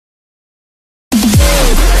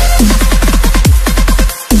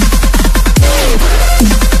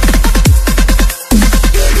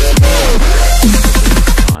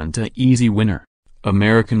Konta easy winner.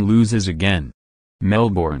 American loses again.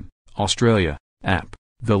 Melbourne, Australia, app.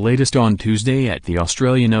 The latest on Tuesday at the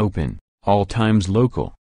Australian Open, all times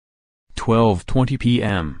local. 12:20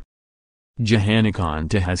 p.m. Johanna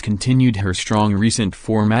Konta has continued her strong recent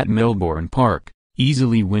form at Melbourne Park,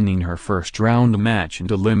 easily winning her first round match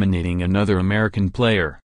and eliminating another American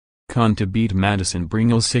player. Konta beat Madison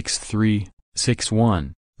Brengle 6-3,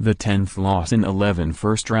 6-1, the 10th loss in 11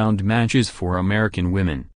 first-round matches for American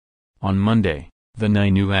women. On Monday, the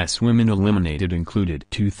 9 U.S. women eliminated included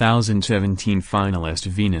 2017 finalist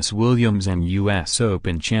Venus Williams and U.S.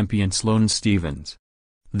 Open champion Sloane Stephens.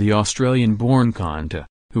 The Australian-born Konta,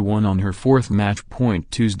 who won on her fourth match point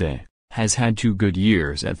Tuesday, has had 2 good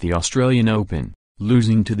years at the Australian Open,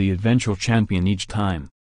 losing to the eventual champion each time.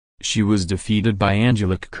 She was defeated by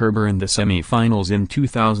Angelique Kerber in the semi-finals in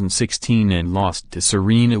 2016 and lost to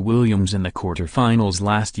Serena Williams in the quarter-finals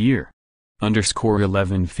last year.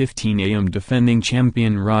 11:15 a.m. Defending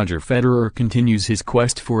champion Roger Federer continues his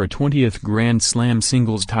quest for a 20th Grand Slam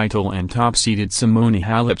singles title, and top-seeded Simona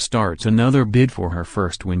Halep starts another bid for her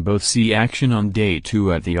first win. Both see action on Day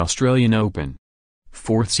 2 at the Australian Open.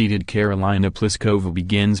 4th-seeded Karolina Pliskova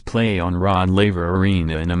begins play on Rod Laver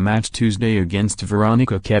Arena in a match Tuesday against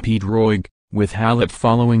Veronika Kopecky, with Halep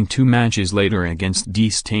following 2 matches later against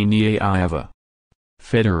Destanyeva.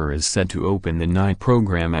 Federer is set to open the night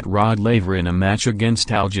program at Rod Laver in a match against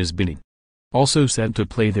Aljaž. Also set to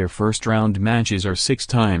play their first-round matches are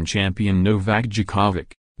 6-time champion Novak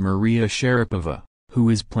Djokovic, Maria Sharapova, who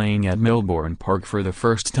is playing at Melbourne Park for the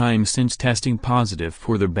first time since testing positive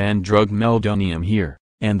for the banned drug meldonium here,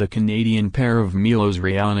 and the Canadian pair of Milos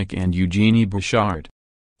Raonic and Eugenie Bouchard.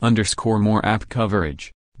 More app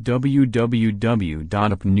coverage,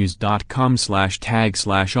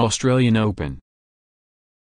 www.appnews.com/tag/Australian Open.